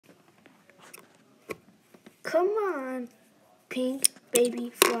Come on, pink baby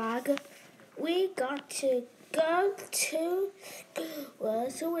frog. We got to go to school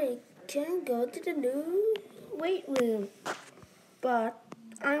so we can go to the new weight room. But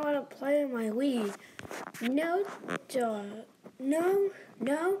I want to play on my Wii. No, dog. No,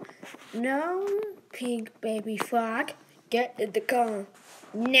 pink baby frog. Get in the car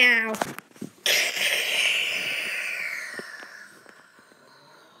now.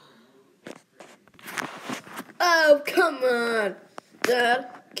 Oh, come on, Dad.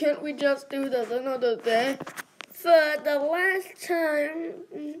 Can't we just do this another day? For the last time,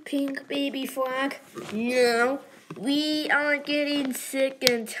 pink baby frog. No, we are getting sick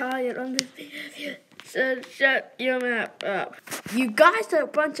and tired of this behavior. So shut your mouth up. You guys are a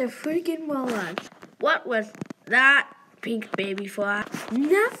bunch of freaking morons. What was that, pink baby frog?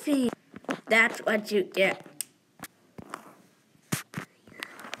 Nothing. That's what you get.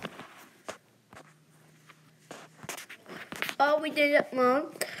 Oh, we did it,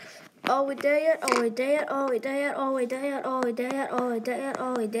 Mom. Oh, we did it. For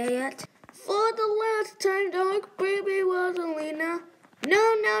the last time, dog baby was Alina.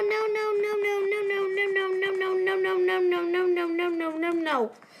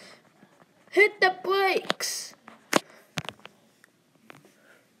 No. Hit the brakes.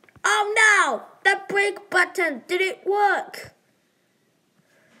 Oh no! The brake button didn't work.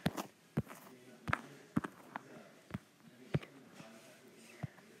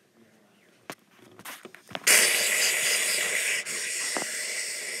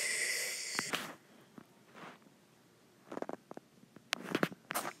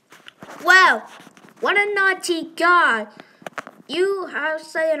 Well, what a naughty guy. You have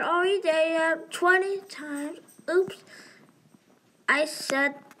said every day 20 times. Oops. I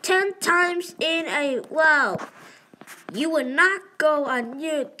said 10 times in a row. You will not go on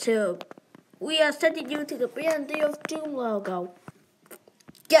YouTube. We are sending you to the BND of Doom logo.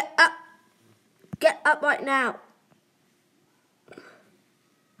 Get up. Get up right now.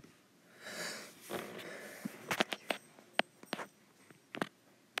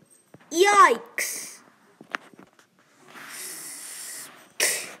 Yikes.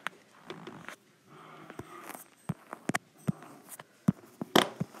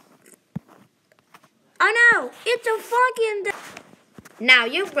 Oh no, it's a fucking... Now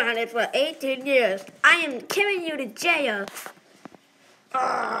you've run it for 18 years. I am carrying you to jail.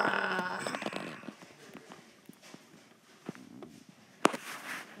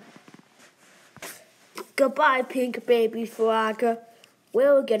 Goodbye, pink baby frog.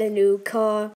 We'll get a new car.